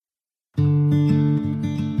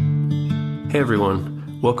Hey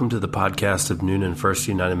everyone, welcome to the podcast of Newnan First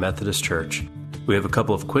United Methodist Church. We have a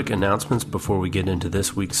couple of quick announcements before we get into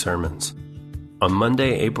this week's sermons. On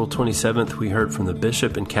Monday, April 27th, we heard from the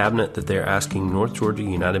Bishop and Cabinet that they are asking North Georgia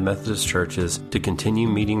United Methodist churches to continue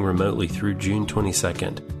meeting remotely through June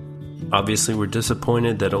 22nd. Obviously, we're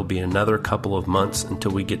disappointed that it'll be another couple of months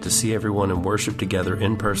until we get to see everyone and worship together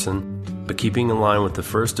in person, but keeping in line with the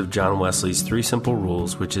first of John Wesley's 3 simple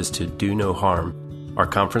rules, which is to do no harm, our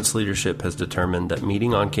conference leadership has determined that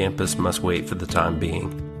meeting on campus must wait for the time being.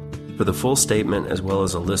 For the full statement, as well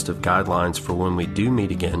as a list of guidelines for when we do meet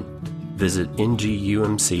again, visit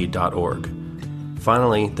ngumc.org.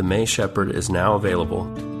 Finally, the May Shepherd is now available.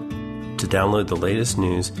 To download the latest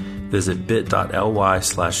news, visit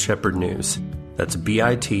bit.ly/shepherdnews. That's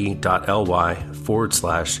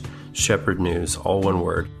bit.ly/shepherdnews, all one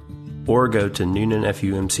word. Or go to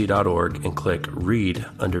newnanfumc.org and click Read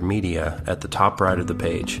under Media at the top right of the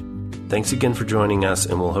page. Thanks again for joining us,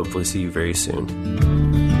 and we'll hopefully see you very soon.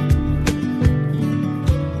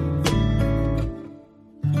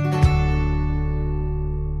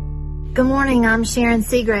 Good morning, I'm Sharon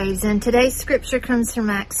Seagraves, and today's scripture comes from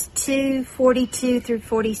Acts 2:42 through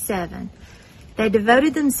 47. They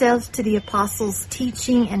devoted themselves to the apostles'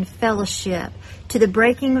 teaching and fellowship, to the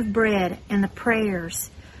breaking of bread and the prayers.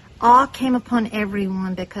 Awe came upon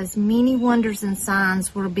everyone because many wonders and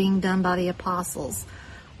signs were being done by the apostles.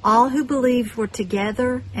 All who believed were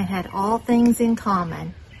together and had all things in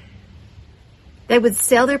common. They would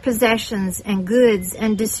sell their possessions and goods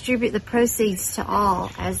and distribute the proceeds to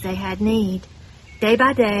all as they had need. Day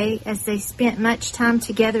by day, as they spent much time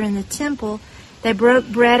together in the temple, they broke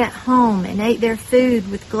bread at home and ate their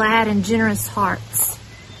food with glad and generous hearts,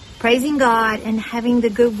 praising God and having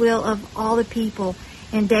the goodwill of all the people.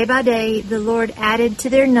 And day by day, the Lord added to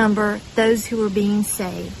their number those who were being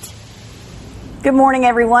saved. Good morning,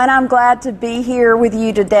 everyone. I'm glad to be here with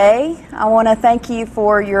you today. I want to thank you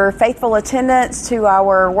for your faithful attendance to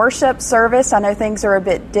our worship service. I know things are a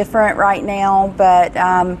bit different right now, but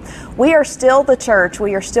we are still the church.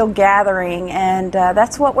 We are still gathering, and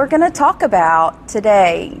that's what we're going to talk about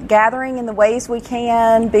today. Gathering in the ways we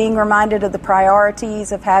can, being reminded of the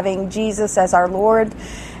priorities of having Jesus as our Lord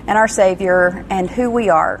and our Savior, and who we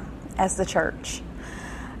are as the church.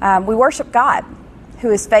 We worship God, who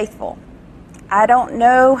is faithful. I don't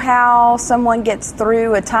know how someone gets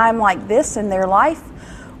through a time like this in their life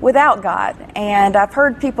without God. And I've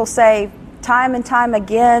heard people say time and time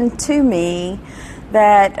again to me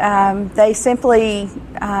that they simply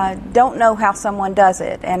don't know how someone does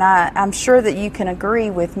it. And I'm sure that you can agree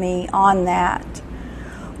with me on that.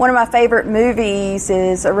 One of my favorite movies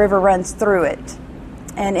is A River Runs Through It.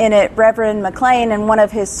 And in it, Reverend McLean, in one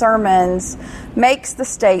of his sermons, makes the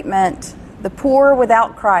statement, "The poor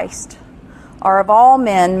without Christ are of all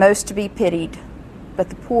men most to be pitied, but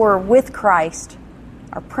the poor with Christ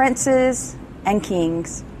are princes and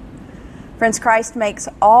kings." Friends, Christ makes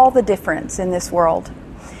all the difference in this world.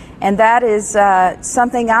 And that is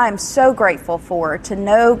something I am so grateful for, to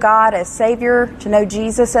know God as Savior, to know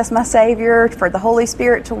Jesus as my Savior, for the Holy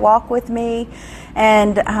Spirit to walk with me.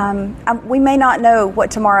 And we may not know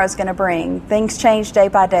what tomorrow is going to bring. Things change day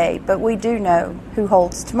by day, but we do know who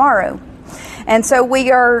holds tomorrow. And so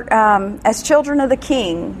we are, as children of the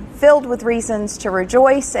King, filled with reasons to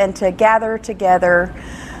rejoice and to gather together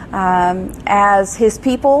as His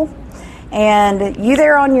people. And you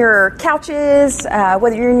there on your couches,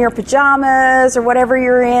 whether you're in your pajamas or whatever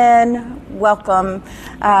you're in, welcome.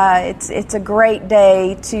 It's a great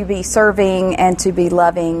day to be serving and to be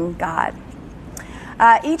loving God.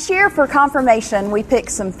 Each year for confirmation, we pick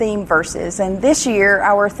some theme verses. And this year,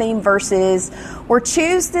 our theme verses were,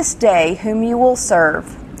 "Choose this day whom you will serve.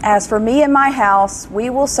 As for me and my house, we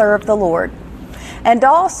will serve the Lord." And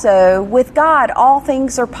also, "With God, all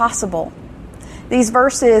things are possible." These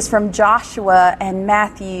verses from Joshua and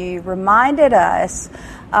Matthew reminded us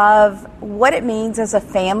of what it means as a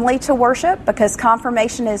family to worship, because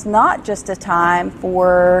confirmation is not just a time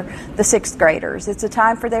for the 6th graders. It's a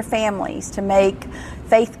time for their families to make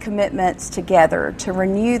faith commitments together, to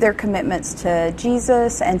renew their commitments to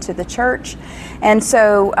Jesus and to the church. And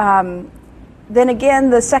so then again,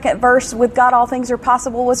 the second verse, "With God all things are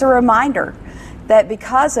possible," was a reminder that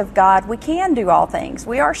because of God, we can do all things.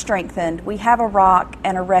 We are strengthened. We have a rock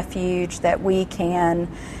and a refuge that we can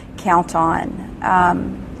count on.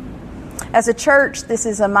 As a church, this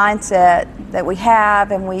is a mindset that we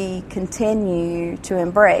have and we continue to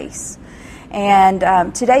embrace.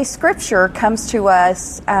 And today's scripture comes to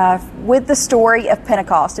us with the story of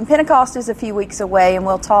Pentecost. And Pentecost is a few weeks away, and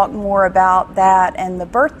we'll talk more about that and the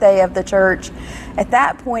birthday of the church at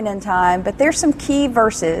that point in time. But there's some key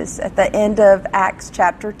verses at the end of Acts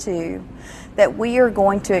chapter 2 that we are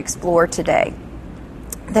going to explore today.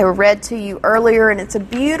 They were read to you earlier, and it's a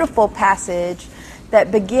beautiful passage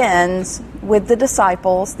that begins with the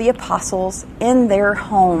disciples, the apostles, in their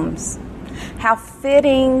homes. How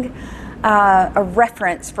fitting a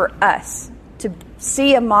reference for us to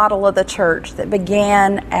see a model of the church that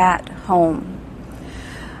began at home.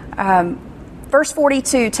 Verse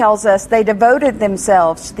 42 tells us they devoted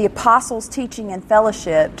themselves to the apostles' teaching and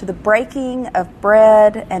fellowship, to the breaking of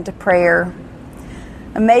bread and to prayer.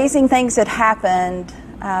 Amazing things had happened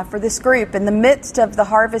for this group in the midst of the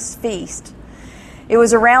harvest feast. It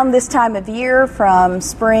was around this time of year, from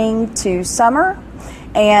spring to summer.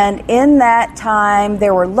 And in that time,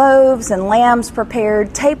 there were loaves and lambs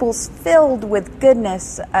prepared, tables filled with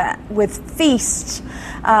goodness, with feasts,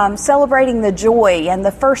 celebrating the joy and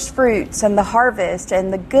the first fruits and the harvest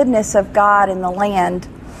and the goodness of God in the land.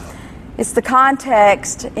 It's the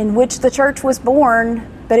context in which the church was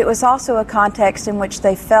born, but it was also a context in which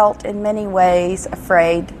they felt in many ways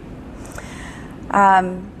afraid.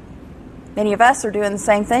 Many of us are doing the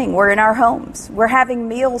same thing. We're in our homes. We're having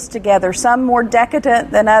meals together, some more decadent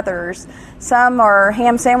than others. Some are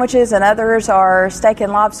ham sandwiches and others are steak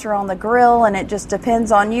and lobster on the grill, and it just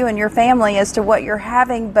depends on you and your family as to what you're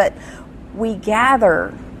having. But we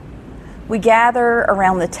gather. We gather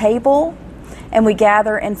around the table, and we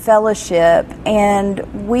gather in fellowship.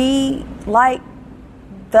 And we, like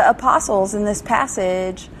the apostles in this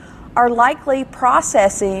passage, are likely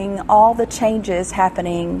processing all the changes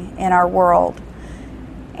happening in our world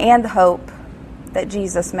and the hope that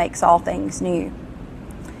Jesus makes all things new.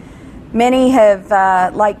 Many have,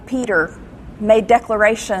 like Peter, made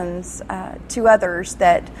declarations to others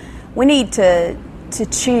that we need to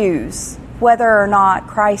choose whether or not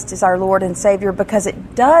Christ is our Lord and Savior, because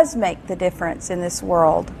it does make the difference in this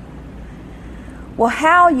world. Well,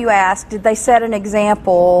 how, you ask, did they set an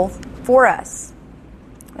example for us?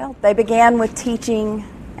 Well, they began with teaching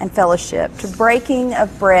and fellowship, to breaking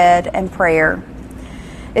of bread and prayer.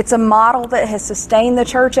 It's a model that has sustained the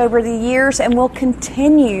church over the years and will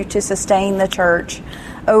continue to sustain the church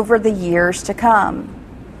over the years to come.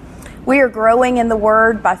 We are growing in the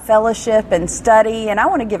Word by fellowship and study, and I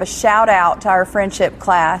want to give a shout out to our friendship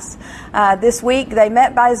class. This week they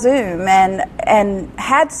met by Zoom and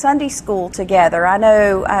had Sunday school together. I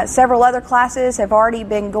know several other classes have already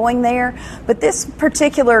been going there, but this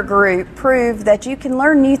particular group proved that you can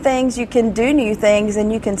learn new things, you can do new things,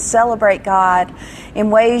 and you can celebrate God in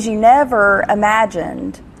ways you never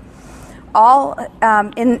imagined. All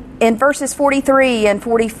in verses 43 and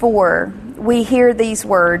 44, we hear these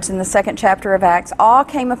words in the second chapter of Acts. All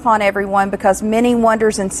came upon everyone because many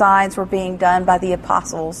wonders and signs were being done by the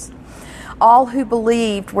apostles. All who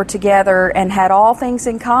believed were together and had all things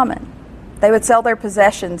in common. They would sell their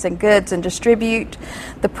possessions and goods and distribute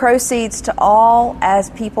the proceeds to all as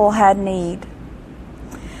people had need.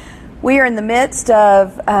 We are in the midst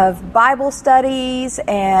of Bible studies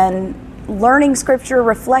and learning Scripture,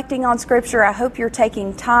 reflecting on Scripture. I hope you're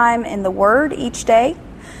taking time in the Word each day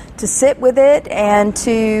to sit with it and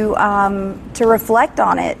to reflect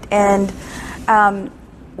on it. And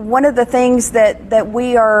one of the things that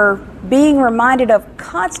we are being reminded of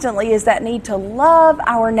constantly is that need to love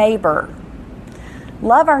our neighbor.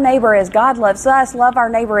 Love our neighbor as God loves us. Love our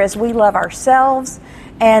neighbor as we love ourselves.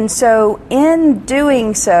 And so in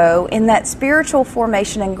doing so, in that spiritual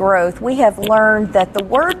formation and growth, we have learned that the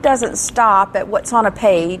Word doesn't stop at what's on a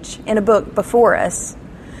page in a book before us.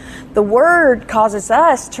 The Word causes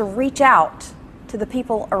us to reach out to the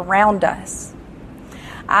people around us.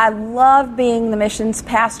 I love being the missions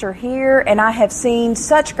pastor here, and I have seen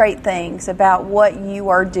such great things about what you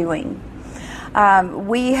are doing.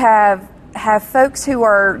 We have folks who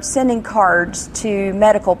are sending cards to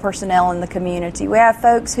medical personnel in the community. We have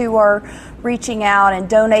folks who are reaching out and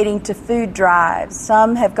donating to food drives.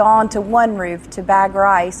 Some have gone to One Roof to bag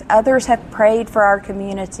rice. Others have prayed for our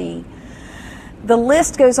community. The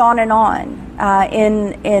list goes on and on.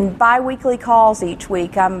 In bi-weekly calls each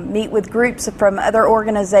week, I meet with groups from other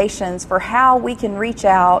organizations for how we can reach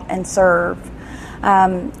out and serve.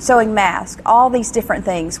 Sewing masks, all these different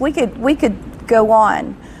things. We could go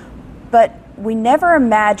on, but we never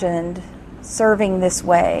imagined serving this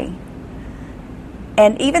way.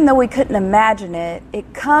 And even though we couldn't imagine it,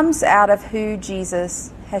 it comes out of who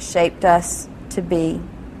Jesus has shaped us to be.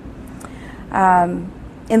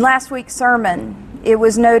 In last week's sermon, it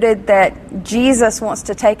was noted that Jesus wants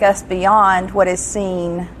to take us beyond what is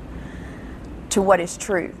seen to what is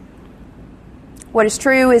true. What is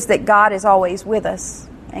true is that God is always with us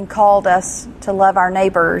and called us to love our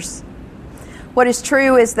neighbors. What is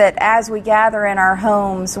true is that as we gather in our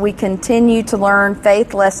homes, we continue to learn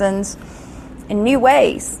faith lessons in new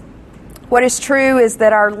ways. What is true is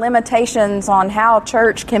that our limitations on how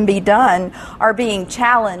church can be done are being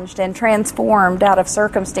challenged and transformed out of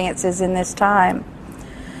circumstances in this time.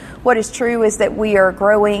 What is true is that we are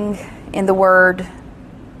growing in the Word.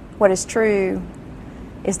 What is true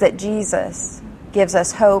is that Jesus gives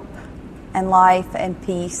us hope and life and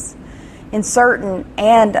peace in certain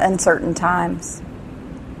and uncertain times.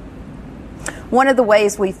 One of the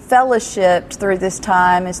ways we fellowshipped through this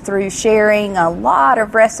time is through sharing a lot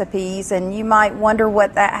of recipes, and you might wonder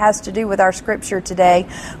what that has to do with our scripture today,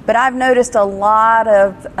 but I've noticed a lot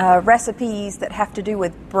of recipes that have to do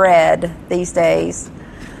with bread these days.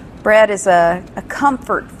 Bread is a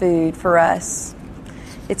comfort food for us.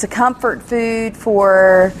 It's a comfort food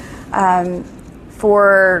for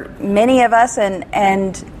many of us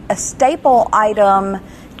and a staple item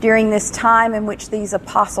during this time in which these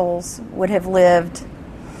apostles would have lived.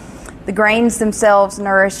 The grains themselves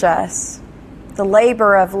nourish us. The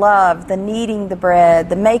labor of love, the kneading the bread,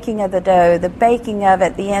 the making of the dough, the baking of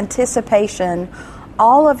it, the anticipation,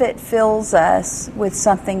 all of it fills us with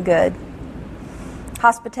something good.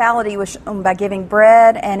 Hospitality was shown by giving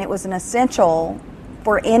bread, and it was an essential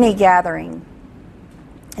for any gathering.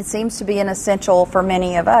 It seems to be an essential for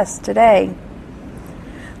many of us today.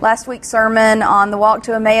 Last week's sermon on the walk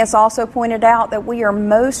to Emmaus also pointed out that we are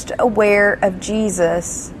most aware of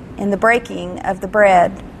Jesus in the breaking of the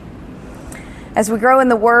bread. As we grow in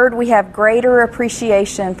the Word, we have greater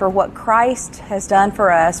appreciation for what Christ has done for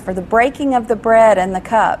us, for the breaking of the bread and the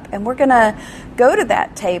cup. And we're going to go to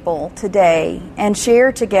that table today and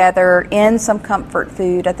share together in some comfort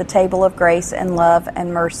food at the table of grace and love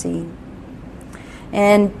and mercy.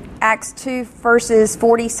 In Acts 2, verses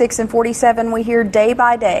 46 and 47, we hear, day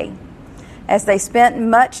by day, as they spent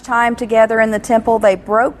much time together in the temple, they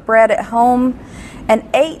broke bread at home and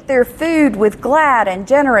ate their food with glad and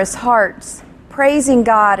generous hearts, praising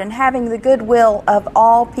God and having the goodwill of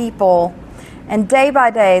all people. And day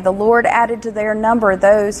by day, the Lord added to their number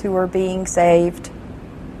those who were being saved.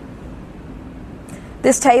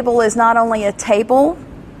 This table is not only a table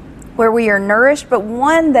where we are nourished, but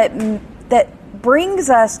one that brings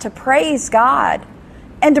us to praise God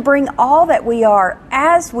and to bring all that we are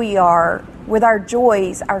as we are, with our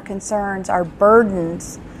joys, our concerns, our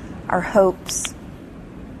burdens, our hopes.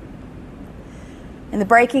 In the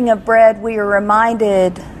breaking of bread, we are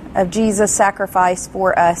reminded of Jesus' sacrifice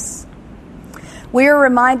for us. We are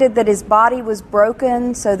reminded that His body was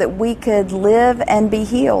broken so that we could live and be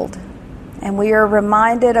healed. And we are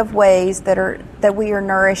reminded of ways that we are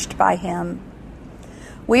nourished by Him.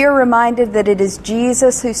 We are reminded that it is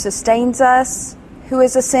Jesus who sustains us, who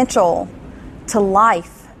is essential to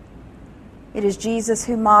life. It is Jesus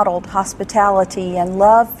who modeled hospitality and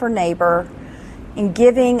love for neighbor in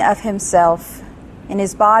giving of Himself, in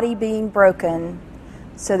His body being broken,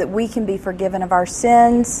 so that we can be forgiven of our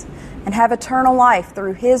sins and have eternal life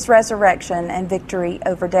through His resurrection and victory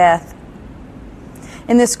over death.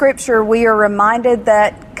 In the scripture, we are reminded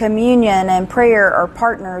that communion and prayer are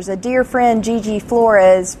partners. A dear friend, Gigi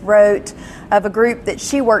Flores, wrote of a group that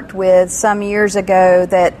she worked with some years ago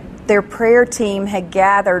that their prayer team had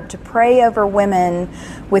gathered to pray over women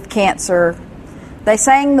with cancer. They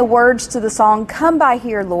sang the words to the song, "Come by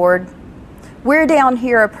here, Lord." We're down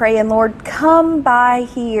here praying, "Lord, come by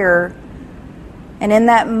here." And in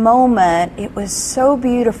that moment, it was so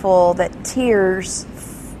beautiful that tears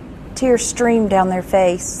streamed down their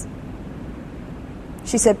face.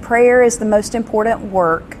 She said, prayer is the most important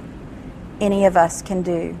work any of us can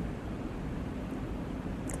do.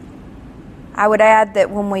 I would add that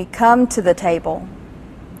when we come to the table,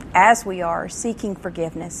 as we are, seeking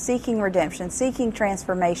forgiveness, seeking redemption, seeking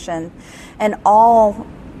transformation, and all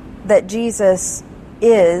that Jesus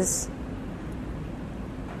is,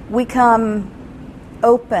 we come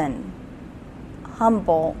open,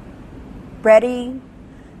 humble, ready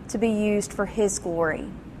to be used for His glory,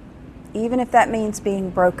 even if that means being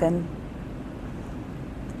broken.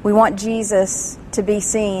 We want Jesus to be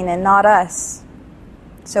seen and not us.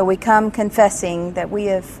 So we come confessing that we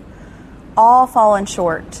have all fallen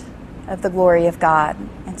short of the glory of God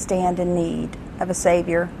and stand in need of a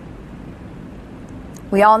Savior.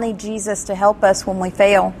 We all need Jesus to help us when we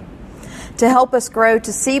fail, to help us grow,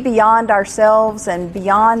 to see beyond ourselves and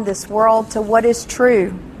beyond this world to what is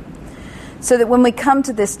true, so that when we come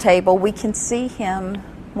to this table, we can see Him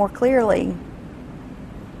more clearly.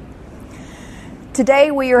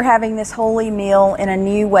 Today we are having this holy meal in a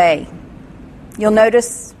new way. You'll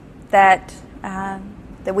notice that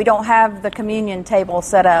we don't have the communion table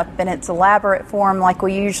set up in its elaborate form like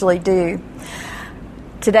we usually do.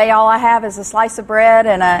 Today all I have is a slice of bread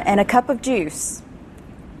and a cup of juice.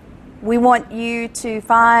 We want you to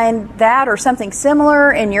find that or something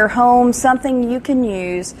similar in your home, something you can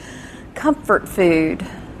use, comfort food,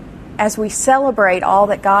 as we celebrate all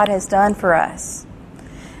that God has done for us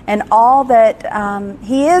and all that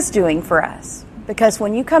He is doing for us. Because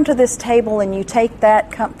when you come to this table and you take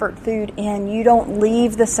that comfort food in, you don't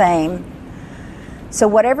leave the same. So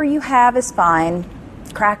whatever you have is fine.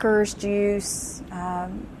 Crackers, juice,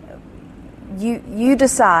 you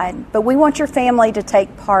decide. But we want your family to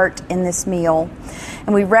take part in this meal.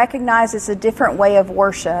 And we recognize it's a different way of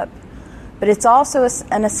worship, but it's also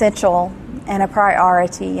an essential and a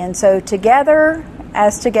priority. And so together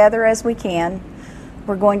as we can,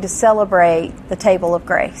 we're going to celebrate the table of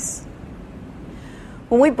grace.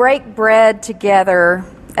 When we break bread together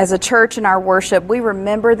as a church in our worship, we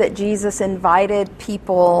remember that Jesus invited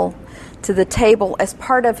people to the table as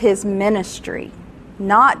part of His ministry,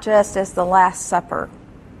 not just as the Last Supper.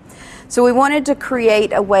 So we wanted to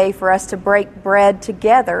create a way for us to break bread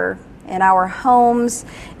together in our homes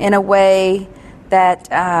in a way that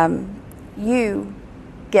you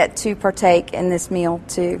get to partake in this meal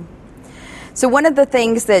too. So one of the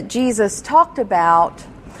things that Jesus talked about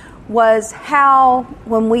was how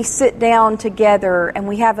when we sit down together and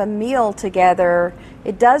we have a meal together,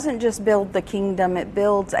 it doesn't just build the kingdom, it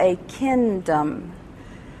builds a kingdom.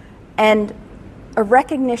 And a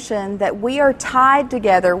recognition that we are tied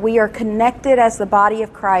together, we are connected as the body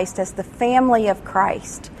of Christ, as the family of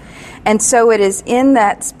Christ. And so it is in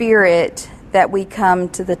that spirit that we come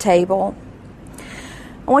to the table.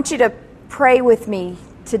 I want you to pray with me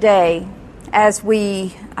today as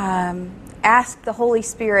we ask the Holy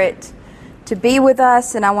Spirit to be with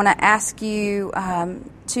us, and I want to ask you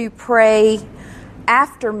to pray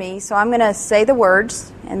after me. So I'm going to say the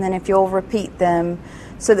words, and then if you'll repeat them,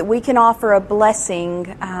 so that we can offer a blessing.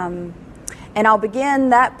 And I'll begin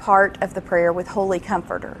that part of the prayer with Holy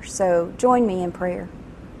Comforter. So join me in prayer.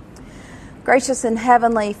 Gracious and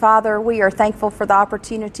Heavenly Father, we are thankful for the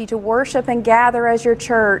opportunity to worship and gather as your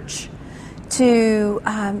church, to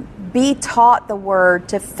be taught the Word,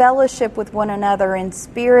 to fellowship with one another in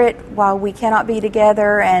spirit while we cannot be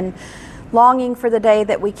together, and longing for the day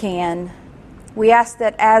that we can. We ask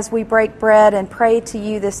that as we break bread and pray to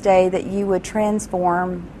you this day, that you would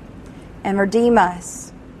transform and redeem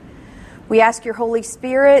us. We ask your Holy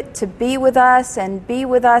Spirit to be with us and be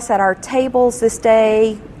with us at our tables this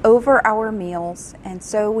day over our meals. And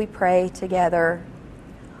so we pray together.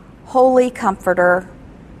 Holy Comforter,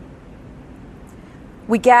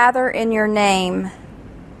 we gather in your name,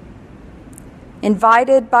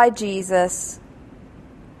 invited by Jesus,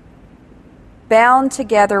 bound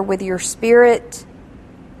together with your Spirit,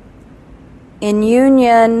 in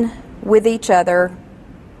union with each other.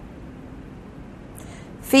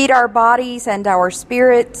 Feed our bodies and our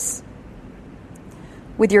spirits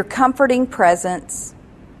with your comforting presence,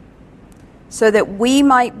 so that we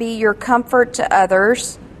might be your comfort to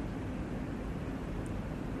others.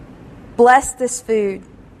 Bless this food.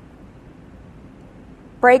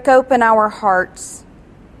 Break open our hearts.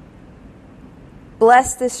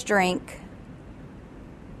 Bless this drink.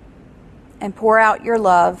 And pour out your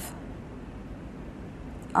love.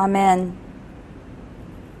 Amen.